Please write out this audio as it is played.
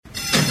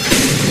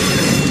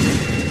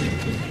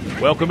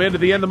Welcome into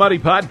the In the Money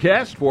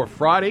podcast for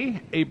Friday,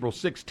 April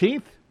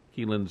 16th.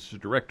 Keeneland's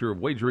Director of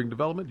Wagering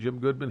Development, Jim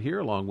Goodman, here,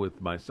 along with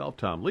myself,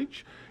 Tom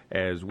Leach,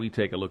 as we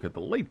take a look at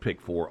the late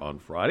pick four on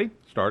Friday.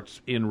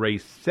 Starts in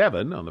race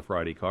 7 on the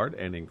Friday card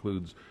and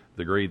includes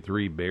the Grade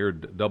 3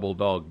 Baird Double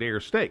Dog Dare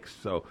Stakes.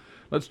 So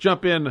let's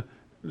jump in.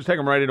 Just take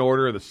them right in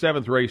order. The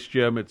 7th race,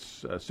 Jim,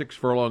 it's a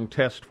 6-furlong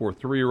test for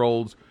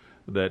 3-year-olds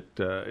that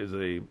is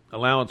a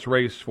allowance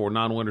race for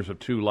non-winners of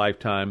 2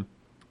 lifetime.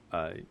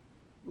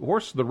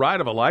 Horse, the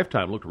ride of a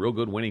lifetime, looked real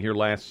good winning here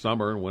last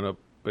summer and went up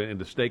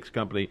into Stakes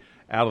Company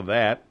out of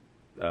that.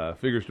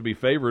 Figures to be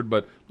favored,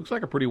 but looks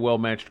like a pretty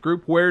well-matched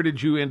group. Where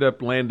did you end up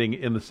landing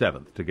in the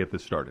 7th to get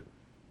this started?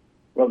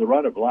 Well, the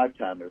ride of a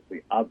lifetime is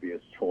the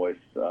obvious choice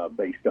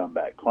based on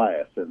that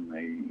class,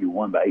 and you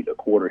won by 8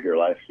 1/4 here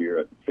last year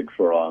at 6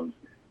 furlongs,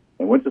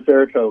 and went to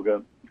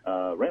Saratoga.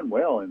 Ran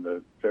well in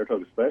the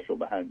Saratoga Special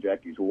behind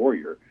Jackie's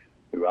Warrior,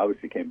 who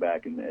obviously came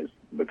back and has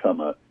become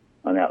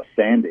an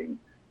outstanding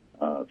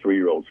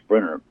 3-year-old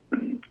sprinter.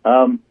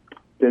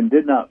 Then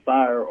did not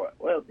fire.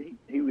 Well, he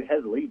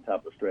had the lead top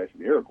of the stretch of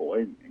the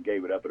Iroquois and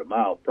gave it up at a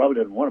mile. Probably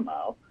doesn't want a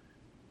mile.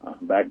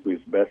 Back to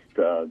his best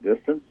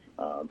distance.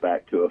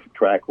 Back to a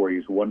track where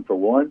he's 1 for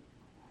 1.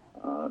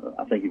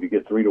 I think if you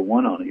get 3 to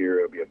 1 on here,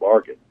 it'll be a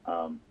bargain.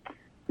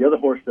 The other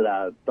horse that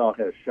I thought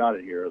had a shot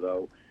at here,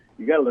 though,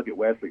 you got to look at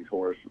Wesley's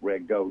horse,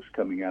 Red Ghost,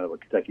 coming out of a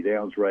Kentucky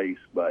Downs race,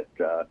 but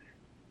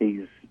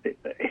he's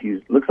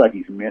looks like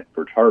he's meant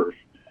for turf,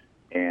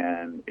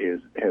 and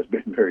has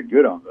been very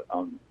good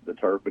on the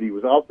turf. But he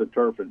was off the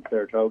turf in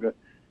Saratoga,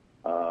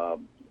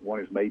 won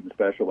his maiden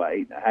special by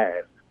 8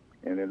 1/2,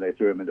 and then they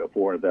threw him into a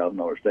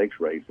 $400,000 stakes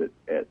race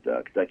at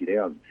Kentucky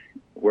Downs,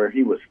 where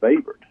he was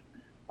favored.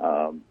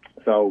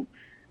 So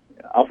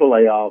off the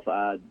layoff,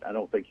 I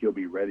don't think she'll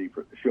be ready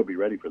for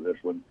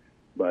this one,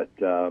 but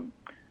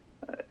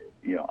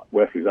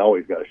Wesley's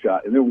always got a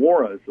shot. And then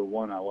Wara is the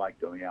one I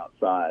liked on the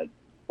outside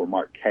for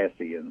Mark Casse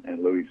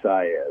and Luis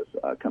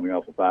Saez, coming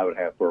off a 5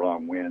 1/2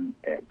 furlong win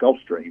at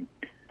Gulfstream.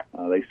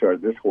 They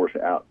started this horse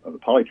out on the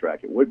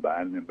polytrack at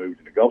Woodbine and then moved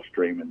into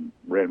Gulfstream and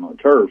ran him on the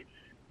turf,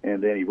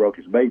 and then he broke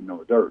his maiden on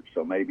the dirt.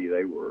 So maybe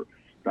they were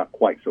not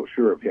quite so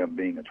sure of him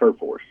being a turf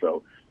horse.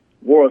 So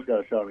Wara's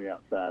got a shot on the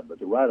outside, but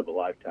the ride of a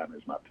lifetime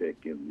is my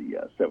pick in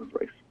the 7th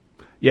race.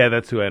 Yeah,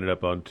 that's who I ended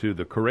up on, too.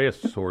 The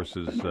Correas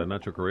horses,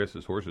 Nacho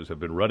Correas' horses, have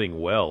been running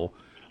well.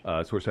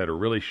 This horse had a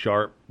really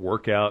sharp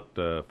workout,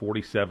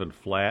 47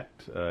 flat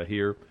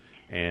here,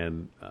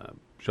 and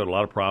showed a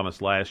lot of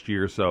promise last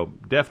year. So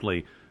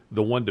definitely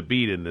the one to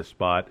beat in this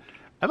spot.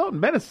 I thought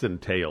Medicine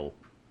Tail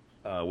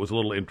was a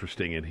little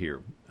interesting in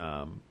here.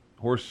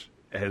 Horse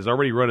has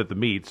already run at the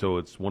meet, so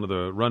it's one of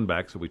the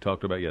runbacks that we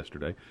talked about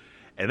yesterday.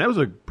 And that was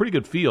a pretty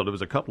good field. It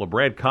was a couple of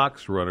Brad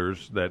Cox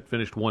runners that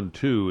finished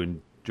 1-2,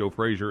 and Joe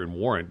Frazier and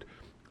Warrant.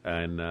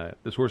 And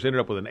this horse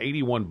ended up with an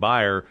 81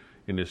 buyer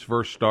in his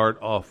first start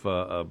off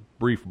a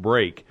brief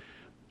break.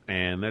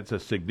 And that's a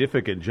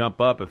significant jump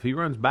up. If he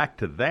runs back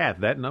to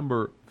that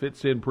number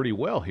fits in pretty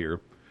well here.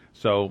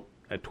 So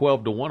at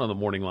 12 to 1 on the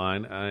morning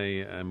line,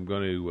 I am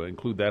going to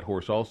include that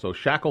horse also.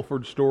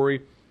 Shackelford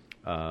Story.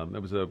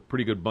 That was a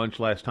pretty good bunch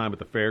last time at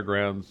the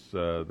fairgrounds.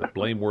 The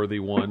Blameworthy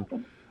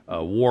one.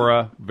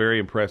 Wara, very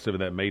impressive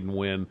in that maiden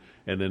win.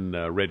 And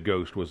then Red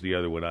Ghost was the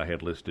other one I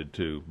had listed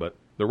too. But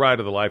the ride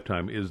of the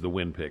lifetime is the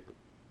win pick.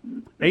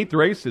 8th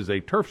race is a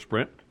turf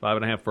sprint,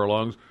 5 1/2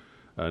 furlongs,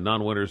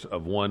 non-winners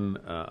of 1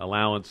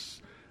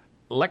 allowance.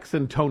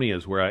 Lexingtonia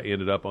is where I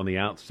ended up on the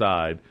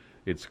outside.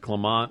 It's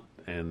Clement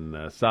and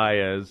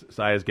Saez.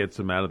 Saez gets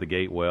him out of the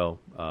gate well.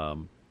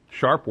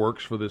 Sharp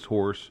works for this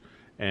horse,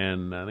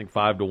 and I think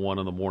 5 to 1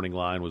 on the morning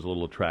line was a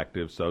little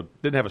attractive. So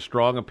didn't have a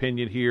strong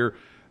opinion here,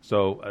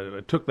 so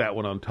I took that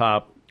one on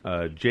top.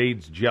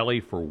 Jade's Jelly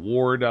for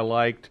Ward I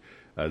liked.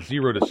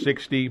 0 to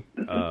 60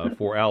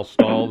 for Al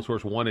Stahl. This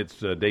horse won its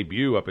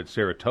debut up at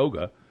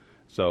Saratoga,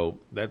 so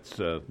that's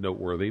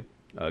noteworthy.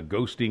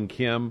 Ghosting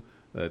Kim,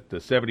 the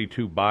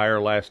 72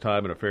 buyer last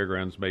time in a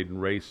fairgrounds maiden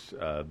race.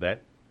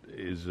 That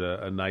is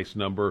a nice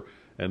number.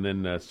 And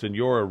then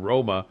Senora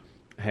Roma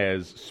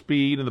has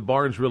speed, and the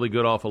barn's really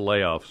good off a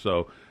layoff.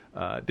 So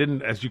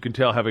didn't, as you can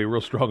tell, have a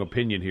real strong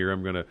opinion here.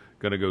 I'm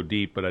gonna go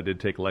deep, but I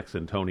did take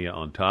Lexingtonia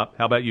on top.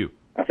 How about you?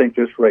 I think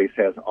this race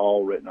has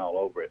all written all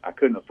over it. I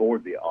couldn't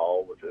afford the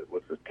all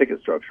with the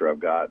ticket structure I've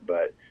got,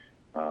 but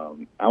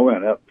I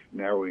went up,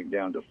 narrowing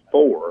down to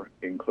 4,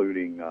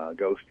 including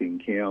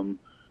Ghosting Kim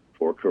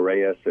for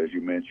Correas. As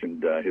you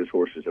mentioned, his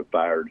horses have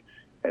fired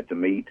at the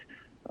meet.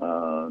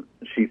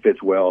 She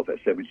fits well with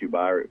that 72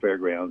 buyer at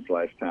Fairgrounds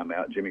last time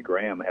out. Jimmy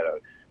Graham had a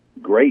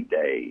great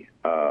day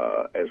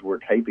as we're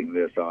taping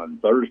this on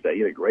Thursday. He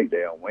had a great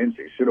day on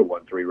Wednesday. Should have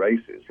won 3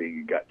 races.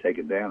 He got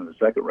taken down in the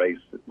second race.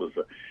 It was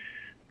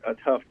a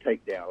tough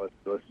takedown.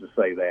 Let's just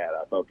say that.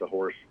 I thought the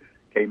horse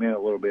came in a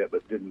little bit,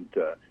 but didn't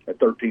at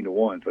 13 to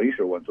 1. So he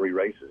should have won 3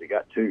 races. He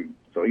got 2.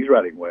 So he's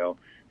riding well.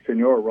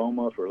 Senora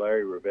Roma for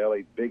Larry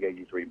Ravelli, big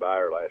 83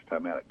 buyer last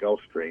time out at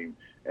Gulfstream,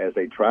 as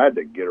they tried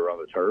to get her on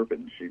the turf,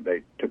 and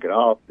they took it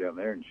off down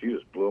there, and she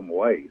just blew them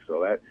away.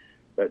 So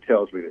that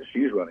tells me that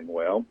she's running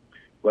well.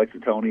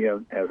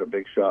 Lexitonia has a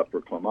big shot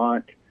for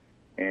Clement,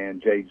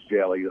 and Jade's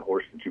Jelly, the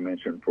horse that you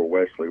mentioned, for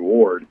Wesley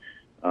Ward.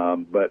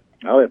 But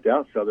I left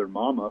out Southern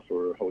Mama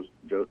for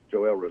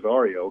Joel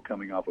Rosario,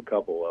 coming off a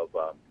couple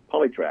of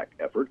polytrack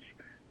efforts.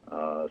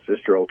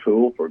 Sister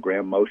O'Toole for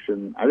Graham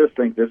Motion. I just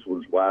think this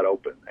was wide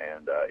open,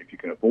 and if you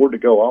can afford to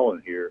go all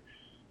in here,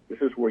 this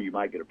is where you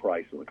might get a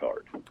price on the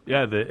card.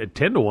 Yeah, at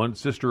 10-1,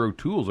 Sister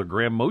O'Toole's a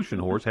Graham Motion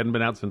horse. Hadn't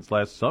been out since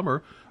last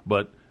summer,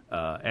 but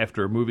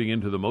after moving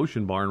into the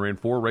Motion barn, ran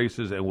 4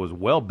 races and was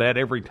well bet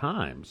every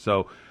time.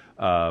 So,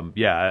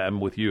 yeah, I'm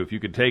with you. If you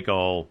could take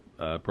all,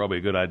 probably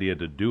a good idea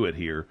to do it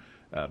here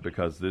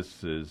because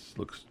this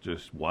looks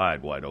just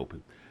wide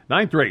open.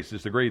 9th race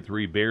is the Grade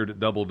 3 Baird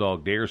Double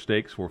Dog Dare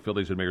Stakes for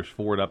fillies and mares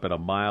forward up at a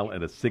mile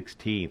and a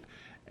 16th.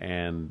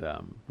 And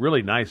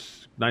really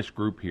nice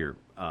group here.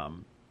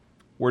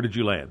 Where did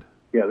you land?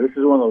 Yeah, this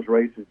is one of those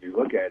races you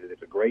look at it.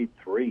 It's a Grade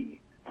 3.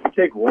 You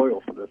take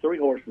Royal. The 3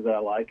 horses that I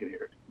like in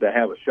here that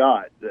have a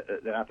shot,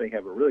 that I think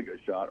have a really good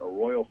shot, are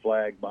Royal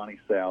Flag, Bonnie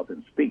South,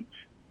 and Speech.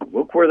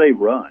 Look where they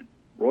run.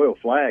 Royal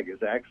Flag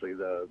is actually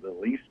the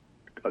least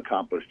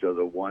accomplished of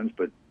the ones,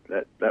 but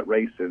that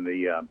race in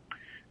the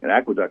in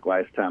Aqueduct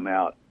last time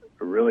out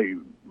really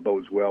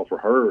bodes well for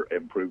her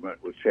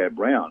improvement with Chad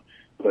Brown.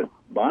 But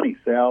Bonnie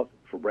South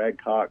for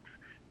Brad Cox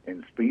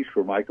and Speech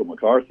for Michael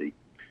McCarthy.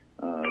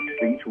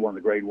 Speech won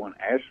the Grade 1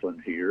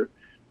 Ashland here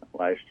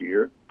last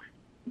year.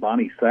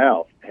 Bonnie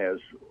South has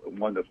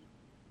won the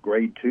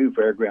Grade 2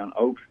 Fairground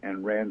Oaks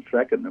and ran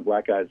second in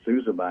Black Eyed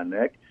Susan by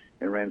neck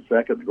and ran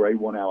second in the Grade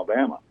 1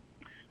 Alabama,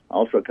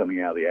 also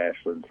coming out of the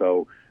Ashland.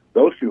 So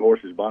those 2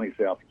 horses, Bonnie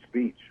South and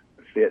Speech,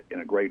 fit in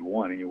a Grade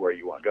 1 anywhere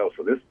you want to go.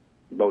 So this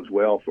bodes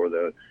well for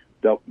the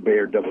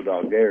Baird Double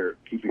Dog Dare,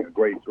 keeping a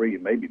Grade 3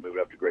 and maybe moving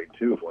up to Grade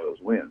 2 if one of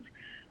those wins.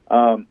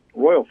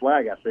 Royal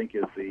Flag, I think,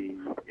 is the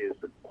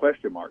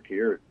question mark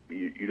here.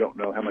 You don't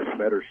know how much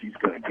better she's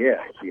going to get.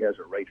 She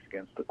hasn't raced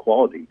against the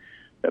quality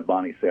that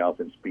Bonnie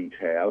South and Speech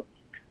have.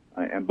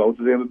 And both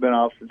of them have been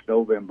off since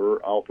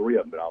November. All 3 of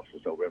them have been off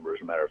since November,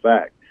 as a matter of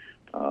fact.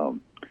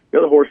 The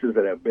other horses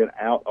that have been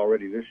out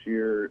already this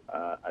year,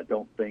 I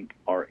don't think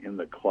are in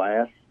the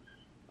class.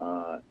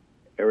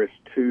 Eris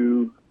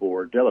 2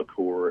 for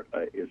Delacour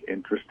is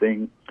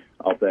interesting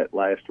off that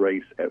last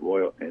race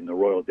in the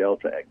Royal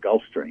Delta at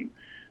Gulfstream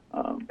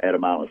at a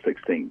mile and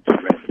 16. She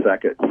ran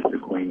second to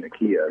Queen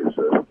Nakia, who's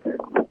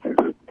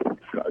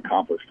an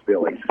accomplished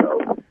filly.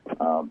 So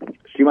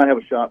she might have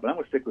a shot, but I'm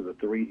going to stick with the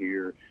 3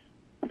 here.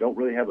 Don't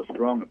really have a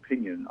strong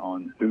opinion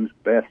on who's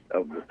best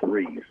of the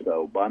 3.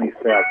 So Bonnie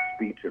South,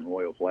 Speech, and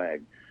Royal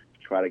Flag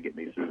try to get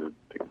me through the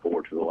pick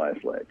 4 to the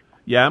last leg.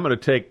 Yeah, I'm going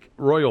to take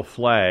Royal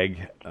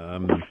Flag,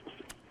 and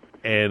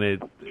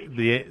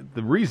the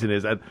reason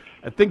is I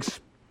think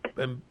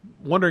I'm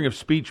wondering if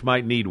Speech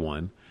might need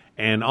one,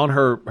 and on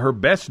her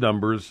best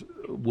numbers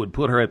would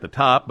put her at the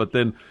top, but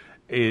then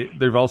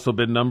there've also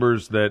been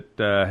numbers that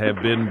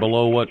have been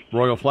below what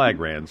Royal Flag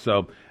ran.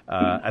 So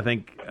I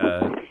think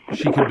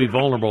she could be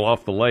vulnerable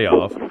off the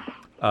layoff.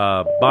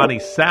 Bonnie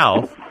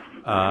South,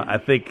 I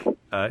think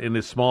in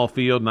this small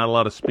field, not a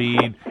lot of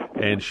speed,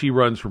 and she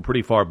runs from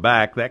pretty far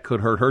back. That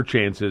could hurt her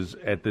chances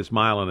at this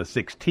mile and a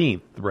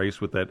 16th race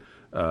with that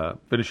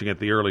finishing at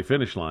the early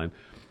finish line.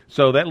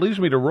 So that leaves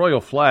me to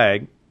Royal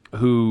Flag,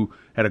 who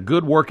had a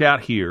good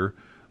workout here.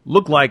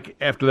 Looked like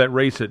after that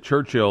race at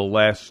Churchill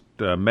last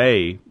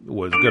May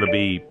was going to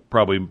be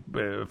probably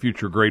a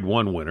future Grade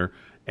 1 winner,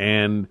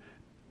 and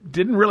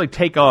didn't really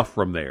take off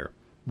from there.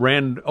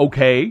 Ran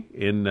okay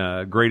in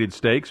graded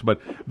stakes,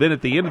 but then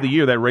at the end of the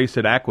year, that race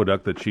at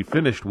Aqueduct that she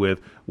finished with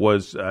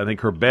was, I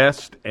think, her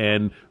best,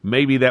 and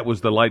maybe that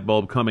was the light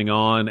bulb coming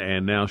on,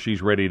 and now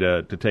she's ready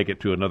to take it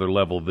to another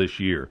level this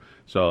year.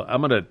 So I'm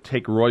going to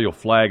take Royal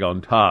Flag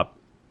on top,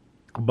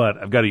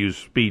 but I've got to use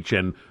Speech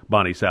and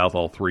Bonnie South,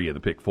 all 3 in the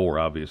pick 4,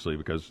 obviously,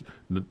 because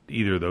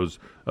either of those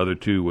other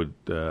 2 would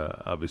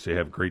obviously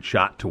have a great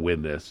shot to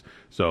win this.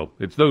 So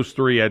it's those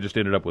 3. I just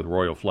ended up with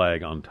Royal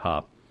Flag on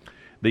top.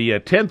 The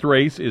 10th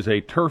race is a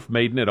turf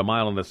maiden at a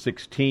mile and a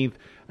 16th.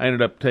 I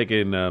ended up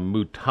taking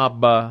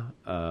Mubtada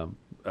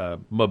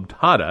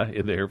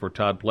in there for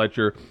Todd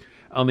Pletcher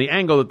on the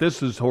angle that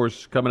this is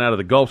horse coming out of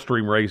the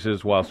Gulfstream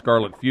races, while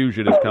Scarlet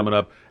Fusion is coming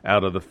up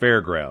out of the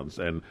fairgrounds,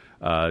 and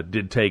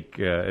did take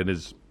and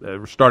has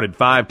started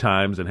 5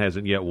 times and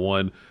hasn't yet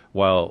won,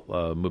 while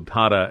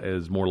Mubtada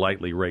is more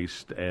lightly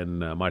raced and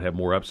might have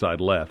more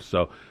upside left.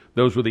 So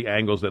those were the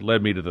angles that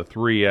led me to the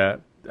 3.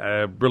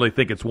 I really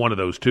think it's one of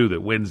those 2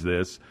 that wins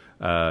this.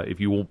 If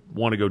you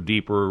want to go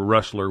deeper,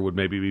 Rustler would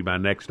maybe be my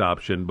next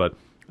option, but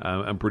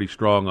I'm pretty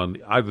strong on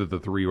either the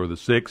 3 or the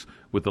 6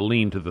 with the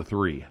lean to the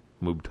 3,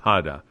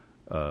 Mubtada.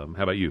 How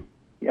about you?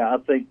 Yeah, I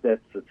think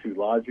that's the 2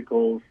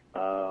 logicals.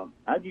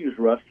 I'd use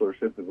Rustler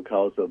simply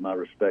because of my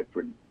respect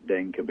for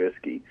Dane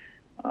Kabisky.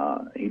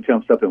 He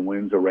jumps up and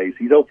wins a race.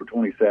 He's 0 for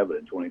 27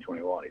 in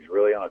 2021. He's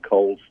really on a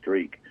cold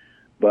streak.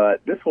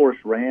 But this horse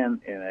ran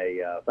in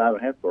a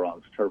 5.5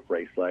 furlongs turf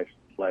race last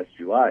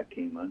July at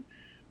Keeneland.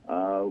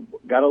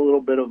 Got a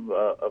little bit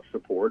of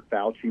support.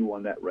 Fauci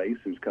won that race,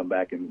 who's come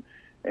back and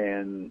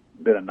and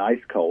been a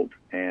nice colt,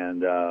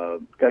 and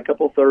got a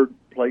couple of third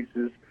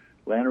places.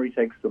 Lannery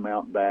takes the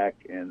mount back,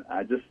 and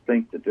I just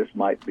think that this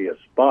might be a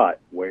spot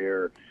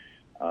where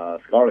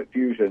Scarlet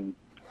Fusion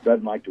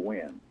doesn't like to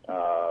win.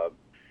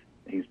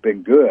 He's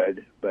been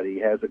good, but he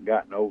hasn't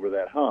gotten over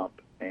that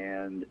hump,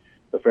 and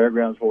the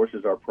Fairgrounds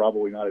horses are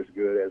probably not as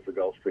good as the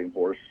Gulfstream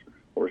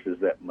horses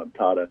that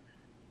Matata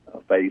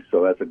faced,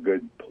 so that's a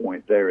good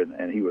point there,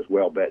 and he was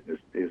well bet in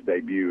his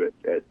debut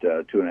at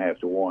 2.5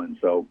 to 1.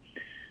 So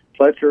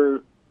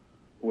Fletcher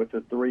with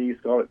the 3,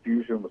 Scarlet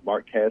Fusion with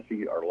Mark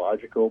Casse are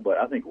logical, but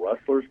I think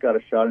Rustler's got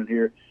a shot in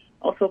here.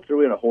 Also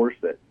threw in a horse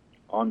that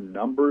on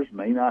numbers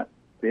may not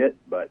fit,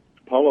 but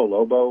Paulo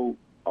Lobo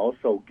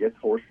also gets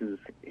horses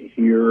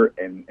here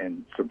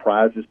and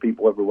surprises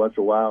people every once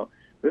in a while.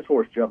 This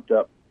horse jumped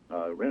up,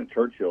 ran at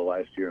Churchill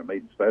last year and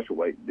made special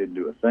weight and didn't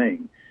do a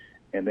thing,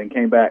 and then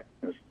came back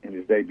in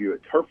his debut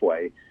at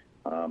Turfway.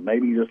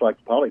 Maybe just like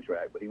the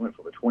Polytrack, but he went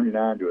from a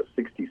 29 to a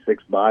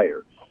 66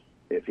 buyer.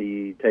 If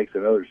he takes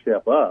another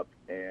step up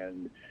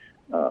and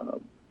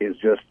is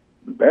just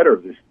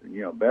better,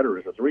 better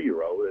as a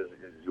 3-year-old as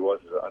he was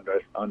as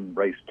an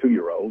unraced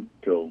 2-year-old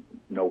till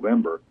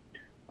November,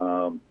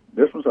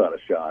 this one's got a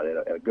shot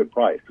at a good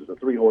price because the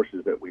 3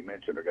 horses that we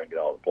mentioned are going to get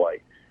all the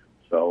play.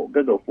 So I'm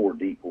going to go 4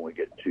 deep when we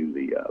get to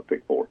the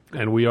pick 4.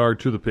 And we are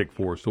to the pick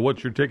 4. So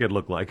what's your ticket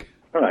look like?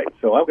 All right.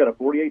 So I've got a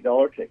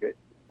 $48 ticket.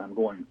 I'm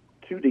going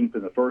 2 deep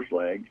in the first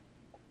leg,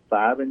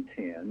 5 and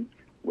 10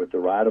 with the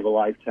Ride of a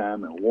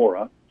Lifetime and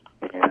Wara.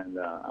 And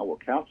I will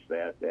couch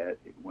that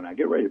when I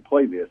get ready to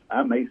play this,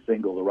 I may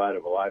single the Ride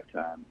of a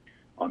Lifetime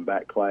on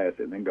back class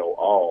and then go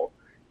all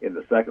in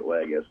the second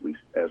leg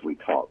as we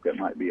talk. That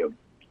might be a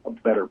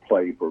better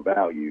play for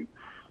value.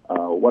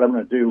 What I'm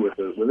going to do with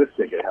this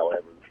ticket,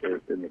 however,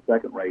 is in the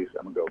second race,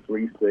 I'm going to go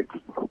 3, 6,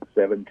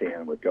 7,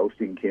 10 with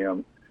Ghosting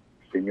Kim,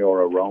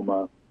 Senora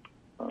Roma,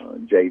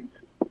 Jade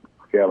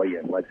Kelly,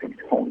 and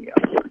Lexingtonia.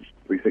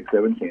 3, 6,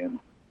 7, 10.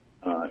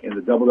 In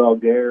the Double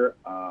Dog Dare,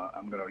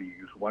 I'm going to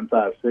use 1,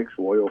 5, 6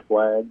 Royal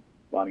Flag,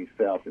 Bonnie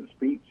South and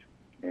Speech.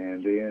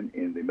 And then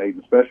in the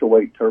Maiden Special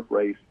Weight Turf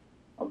Race,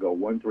 I'll go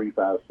 1, 3,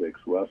 5, 6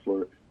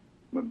 Rustler,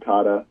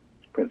 Montata,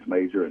 Prince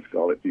Major, and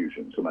Scarlet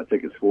Fusion. So my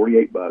ticket's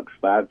 $48,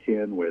 5,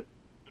 10 with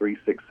 3,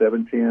 6,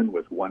 7, 10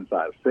 with 1,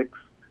 5, 6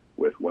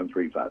 with 1,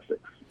 3, 5, 6.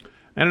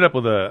 Ended up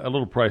with a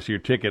little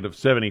pricier ticket of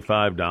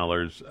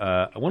 $75.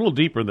 I went a little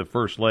deeper in the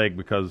first leg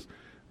because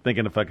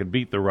thinking if I could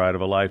beat the Ride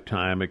of a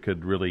Lifetime, it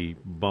could really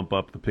bump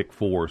up the pick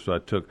 4. So I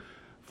took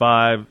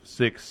 5,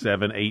 6,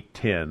 7, 8,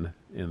 10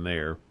 in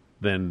there.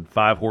 Then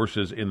 5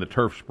 horses in the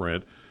Turf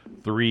Sprint,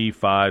 3,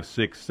 5,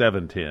 6,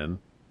 7, 10.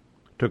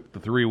 Took the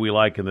 3 we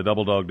like in the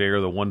Double Dog Dare,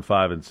 the 1,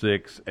 5, and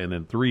 6, and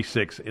then 3,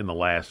 6 in the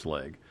last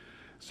leg.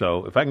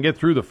 So if I can get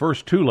through the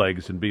first 2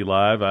 legs and be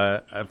live,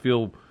 I'd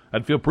feel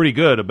pretty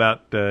good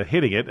about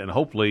hitting it and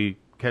hopefully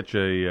catch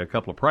a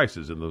couple of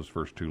prices in those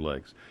first 2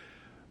 legs.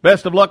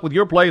 Best of luck with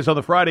your plays on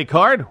the Friday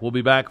card. We'll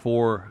be back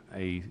for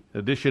an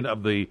edition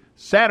of the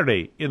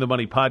Saturday in the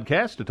Money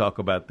podcast to talk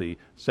about the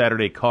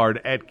Saturday card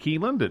at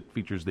Keeneland. It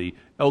features the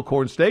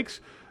Elkhorn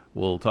Stakes.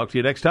 We'll talk to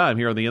you next time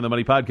here on the In the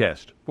Money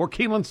podcast for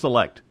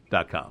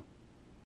KeenelandSelect.com.